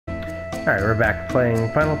Alright, we're back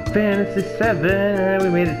playing Final Fantasy VII. We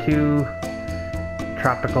made it to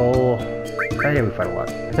tropical... yeah, we fight a lot.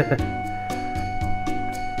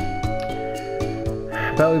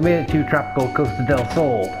 But we made it to tropical Costa Del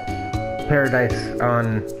Sol. Paradise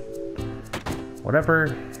on...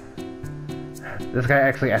 whatever. This guy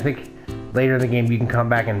actually, I think later in the game you can come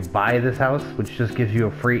back and buy this house, which just gives you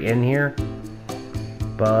a free in here.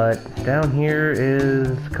 But down here is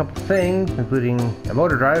a couple things, including a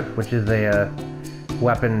motor drive, which is a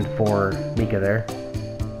weapon for Mika there.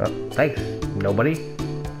 Oh, thanks, nobody.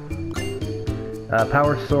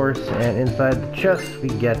 Power source, and inside the chest we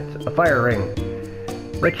get a fire ring,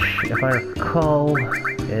 which, if I recall,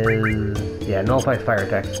 is, yeah, nullifies fire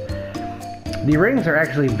attacks. The rings are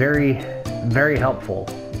actually very, very helpful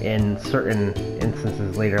in certain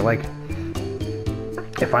instances later, like,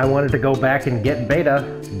 if I wanted to go back and get beta,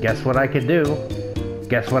 guess what I could do?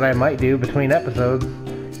 Guess what I might do between episodes?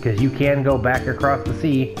 Because you can go back across the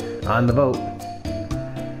sea on the boat.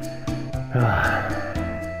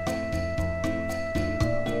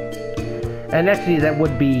 And actually, that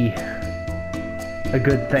would be a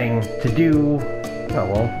good thing to do. Oh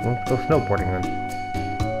well, let's go snowboarding then.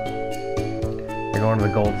 You're going to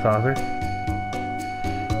the gold saucer.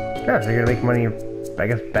 Yeah, so you're gonna make money, I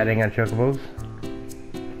guess, betting on chocobos.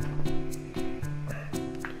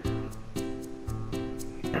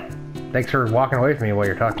 Thanks for walking away from me while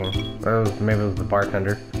you're talking. Maybe it was the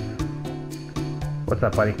bartender. What's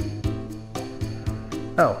up, buddy?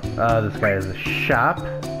 Oh, this guy has a shop.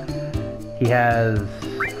 He has...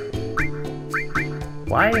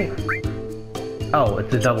 Why? Oh,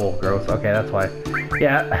 it's a double growth. Okay, that's why.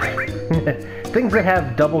 Yeah. Things that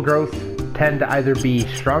have double growth tend to either be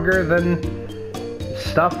stronger than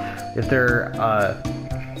stuff, if they're,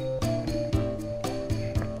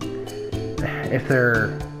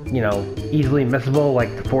 you know, easily missable,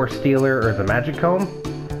 like the Force Stealer or the Magic Comb,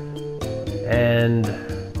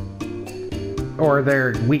 or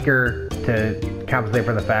they're weaker to compensate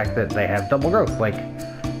for the fact that they have double growth, like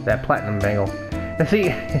that Platinum Bangle. Now see,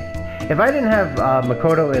 if I didn't have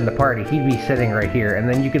Makoto in the party, he'd be sitting right here, and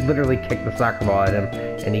then you could literally kick the soccer ball at him,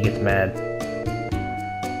 and he gets mad.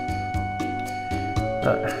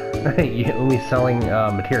 Umi's selling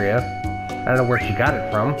materia. I don't know where she got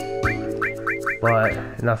it from.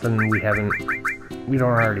 But nothing we don't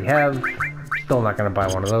already have. Still not gonna buy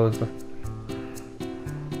one of those.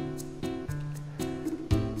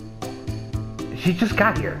 She just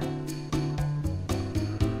got here.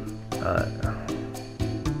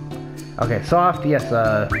 Okay, soft, yes,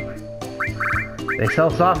 they sell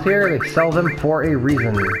softs here, they sell them for a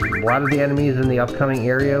reason. A lot of the enemies in the upcoming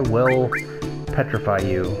area will petrify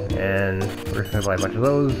you, and we're just gonna buy a bunch of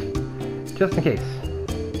those, just in case.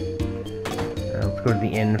 Let's go to the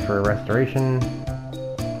inn for restoration.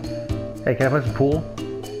 Hey, can I play some pool?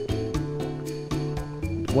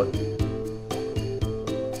 What?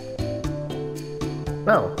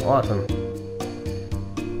 Oh, awesome.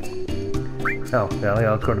 Oh,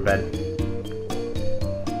 yeah, let's go to bed.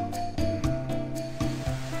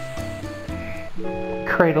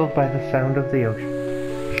 Cradled by the sound of the ocean.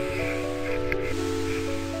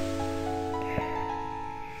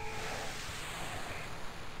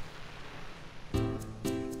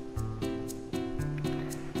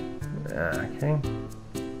 Okay.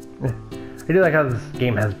 I do like how this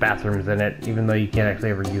game has bathrooms in it, even though you can't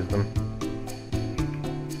actually ever use them.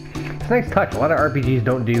 It's a nice touch. A lot of RPGs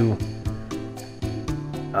don't do,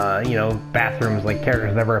 you know, bathrooms, like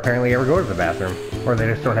characters never apparently ever go to the bathroom. Or they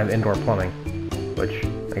just don't have indoor plumbing, which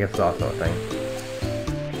I guess is also a thing.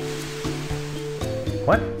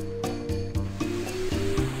 What?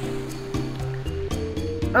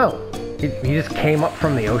 Oh, he just came up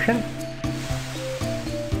from the ocean?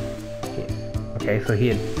 Okay, so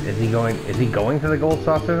is he going to the gold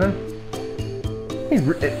saucer then?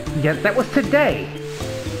 Yeah, that was today!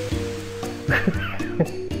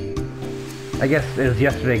 I guess it was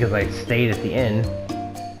yesterday because I stayed at the inn.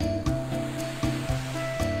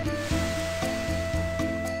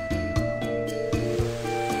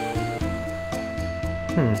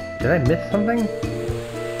 Did I miss something?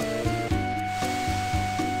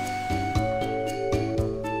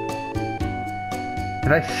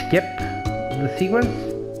 Did I skip the sequence?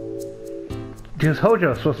 Because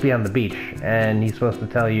Hojo's supposed to be on the beach, and he's supposed to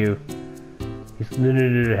tell you he's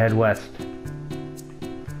to head west.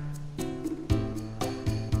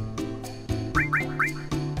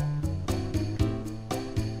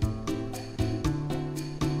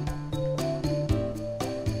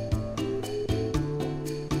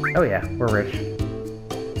 Oh yeah, we're rich.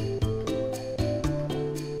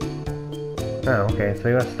 Oh, okay, so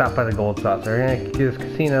you want to stop by the Gold Saucer. There's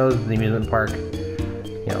casinos, the amusement park,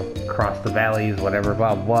 you know, cross the valleys, whatever,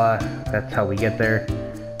 blah, blah. That's how we get there.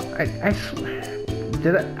 I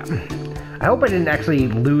hope I didn't actually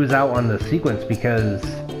lose out on the sequence because...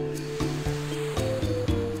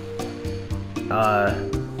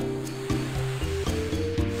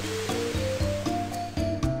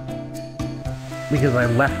 because I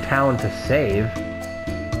left town to save.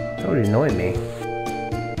 That would annoy me.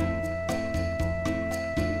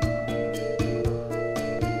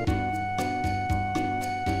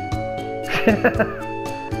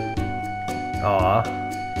 Aw.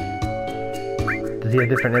 Does he have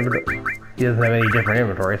different inventory? He doesn't have any different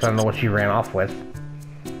inventory, so I don't know what she ran off with.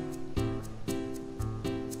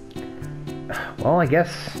 Well, I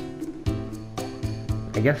guess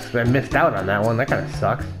I missed out on that one. That kind of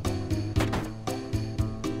sucks.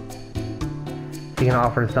 He can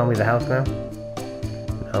offer to sell me the house now?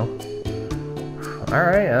 No.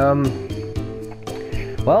 Alright,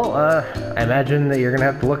 well, I imagine that you're gonna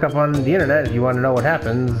have to look up on the internet if you want to know what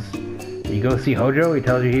happens. You go see Hojo, he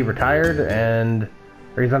tells you he retired,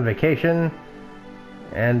 or he's on vacation,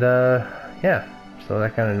 and, yeah, so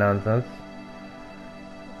that kind of nonsense.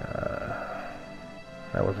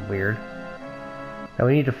 That was weird. Now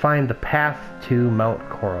we need to find the path to Mount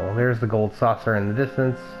Coral. There's the Gold Saucer in the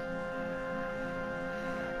distance.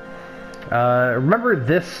 Remember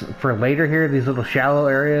this for later here, these little shallow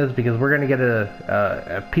areas, because we're going to get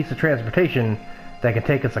a piece of transportation that can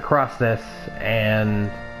take us across this,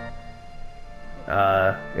 and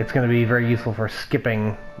it's going to be very useful for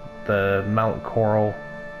skipping the Mount Coral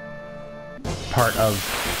part of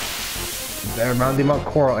the Mount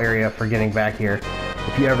Coral area for getting back here.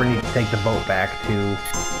 If you ever need to take the boat back to,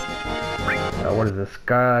 what is this,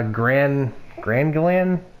 Grand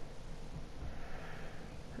Galan?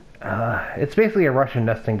 It's basically a Russian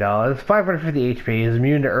nesting doll. It's 550 HP, is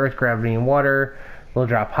immune to earth, gravity, and water, will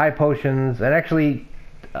drop high potions, and actually,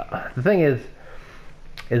 the thing is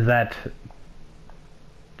that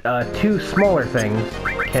two smaller things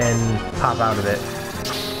can pop out of it,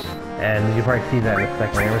 and you'll probably see that in a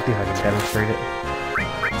second. Let me see if I can demonstrate it.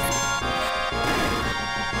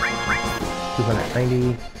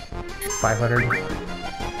 290, 500.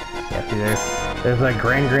 Yeah, see there's that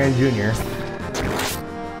Grand Junior.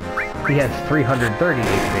 He has 330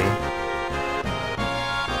 HP.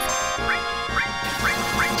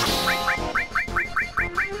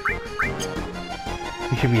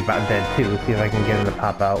 He should be about dead too. Let's see if I can get him to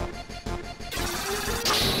pop out.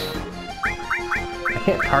 I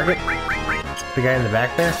can't target the guy in the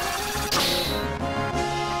back there.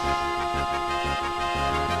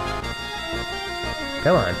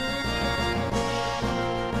 Come on.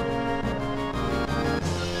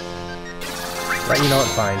 But you know what,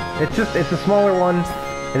 fine. It's a smaller one.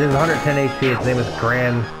 It is 110 HP. Its name is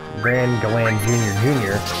Grand Galan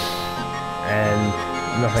Jr. And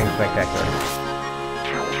nothing spectacular.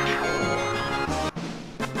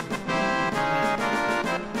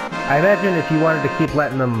 I imagine if you wanted to keep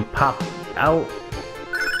letting them pop out,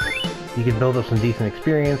 you could build up some decent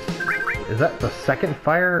experience. Is that the second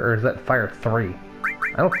fire, or is that fire 3?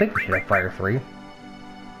 I don't think we should have fire 3.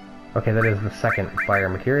 Okay, that is the second fire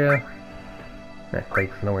materia. That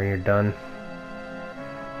quake's nowhere near done.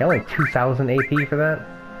 Got like 2,000 AP for that?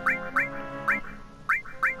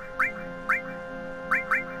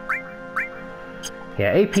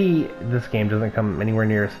 Yeah, AP this game doesn't come anywhere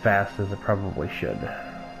near as fast as it probably should.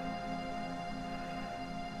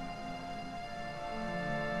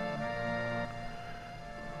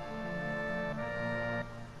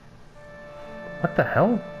 What the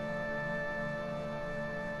hell?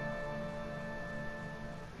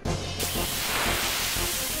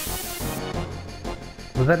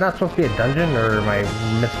 Was that not supposed to be a dungeon, or am I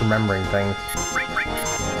misremembering things?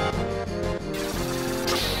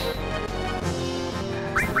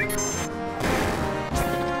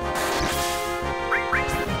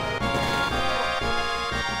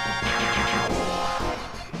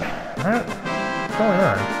 What's going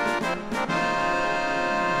on?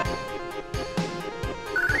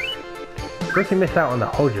 First we missed out on the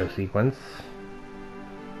Hojo sequence.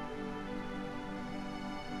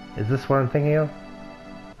 Is this what I'm thinking of?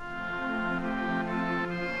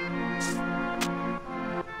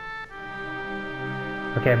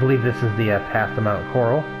 Okay, I believe this is the path to Mount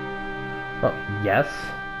Coral. Well, yes.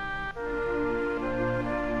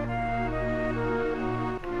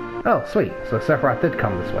 Oh, sweet. So Sephiroth did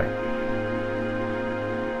come this way.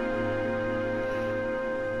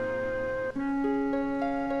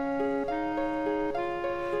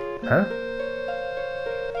 Huh?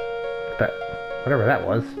 Whatever that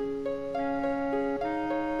was.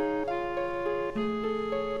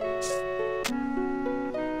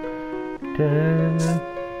 I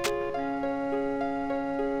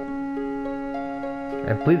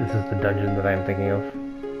believe this is the dungeon that I'm thinking of.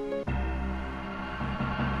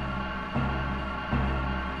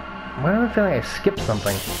 Why do I feel like I skipped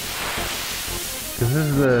something? Because this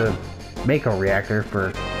is the Mako reactor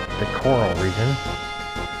for the coral region.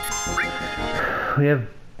 We have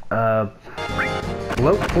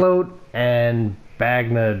Float and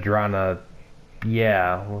Bagnadrana.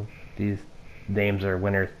 Yeah, well, these names are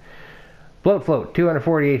winners. Float,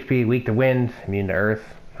 240 HP, weak to wind, immune to earth.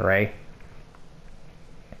 Hooray.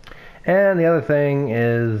 And the other thing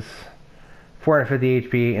is 450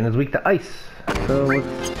 HP and is weak to ice. So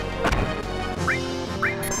let's...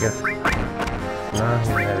 I guess... No, I'm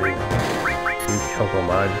gonna do Choco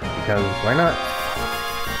Mud, because why not?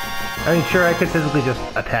 I mean, sure, I could physically just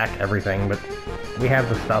attack everything, but we have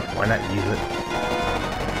the stuff, why not use it?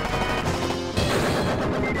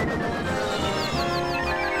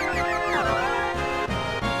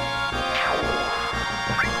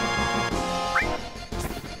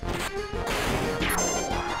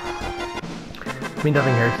 I mean,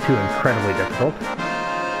 nothing here is too incredibly difficult.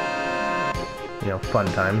 You know, fun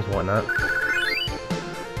times, whatnot.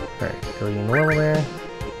 Alright, so you can level there.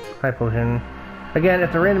 High potion. Again,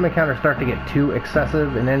 if the random encounters start to get too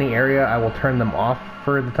excessive in any area, I will turn them off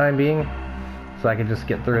for the time being. So I can just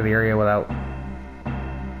get through the area without...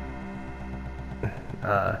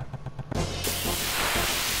 I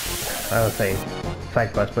would say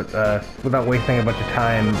side quest, but without wasting a bunch of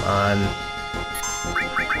time on...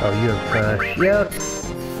 Oh, you have, yeah.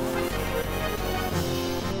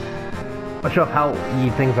 I'll show off how easy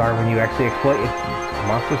things are when you actually exploit a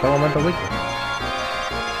monster's elemental weakness.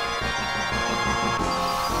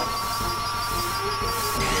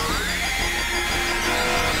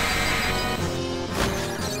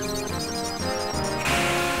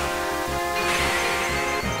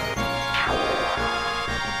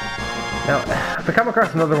 Now, if I come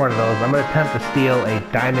across another one of those, I'm going to attempt to steal a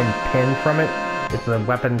diamond pin from it. It's a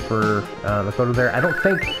weapon for the photo there. I don't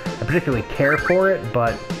think I particularly care for it,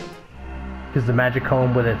 but because the magic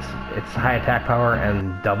comb with its high attack power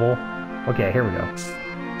and double. Okay, here we go. Let's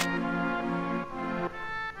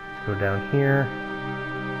go down here.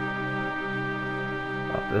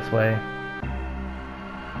 Up this way.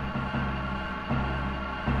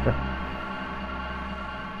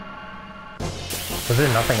 Was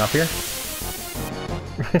there nothing up here?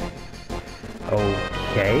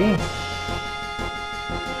 Okay.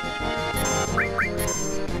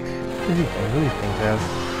 What do these things have?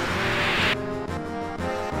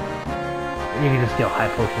 You can just steal high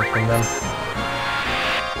potions from them.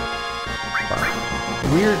 Wow.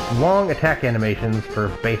 Weird, long attack animations for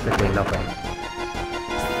basically nothing.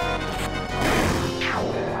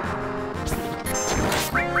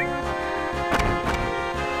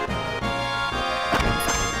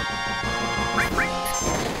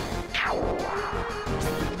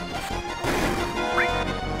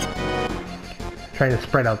 Trying to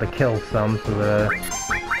spread out the kills some so the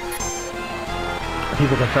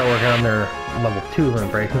people can start working on their level 2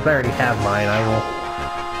 limit break. Since I already have mine, I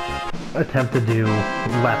will attempt to do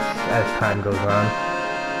less as time goes on.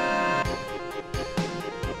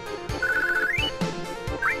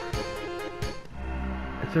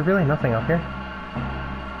 Is there really nothing up here?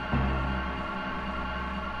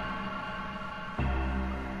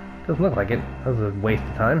 Doesn't look like it. That was a waste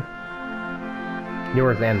of time.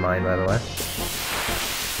 Yours and mine, by the way.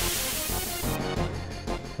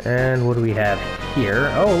 And what do we have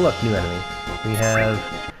here? Oh, look, new enemies. We have...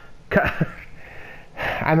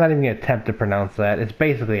 I'm not even going to attempt to pronounce that. It's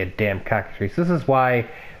basically a damn cockatrice. This is why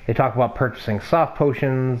they talk about purchasing soft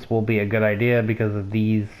potions will be a good idea, because of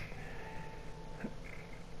these...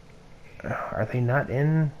 Are they not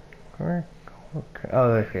in... Oh,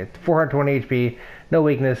 okay. 420 HP, no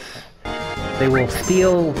weakness. They will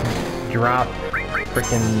steal, drop,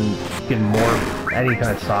 freaking morph, any kind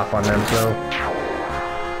of soft on them, so...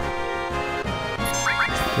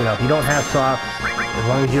 You know, if you don't have softs, as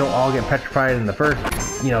long as you don't all get petrified in the first,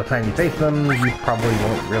 you know, time you face them, you probably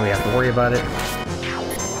won't really have to worry about it.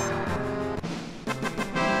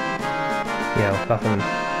 You know, nothing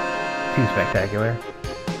too spectacular.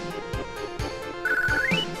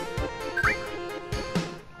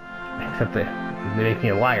 Except that they make me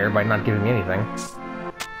a liar by not giving me anything.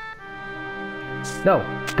 No,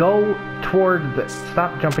 go toward the...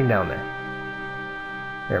 Stop jumping down there.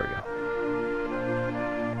 There we go.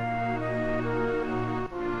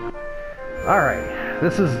 Alright,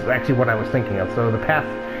 this is actually what I was thinking of. So the path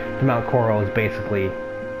to Mount Coral is basically...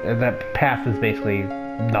 That path is basically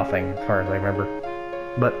nothing, as far as I remember.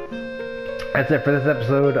 But That's it for this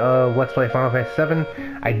episode of Let's Play Final Fantasy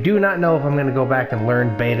VII. I do not know if I'm going to go back and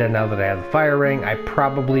learn Beta now that I have the Fire Ring. I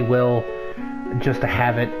probably will, just to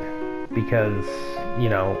have it, because, you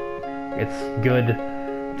know, it's good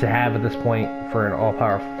to have at this point for an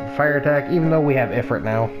all-powerful fire attack, even though we have Ifrit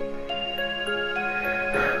now.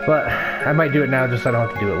 But I might do it now just so I don't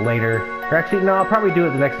have to do it later. Or actually, no, I'll probably do it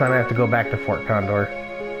the next time I have to go back to Fort Condor.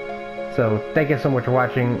 So, thank you so much for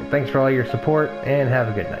watching. Thanks for all your support, and have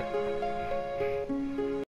a good night.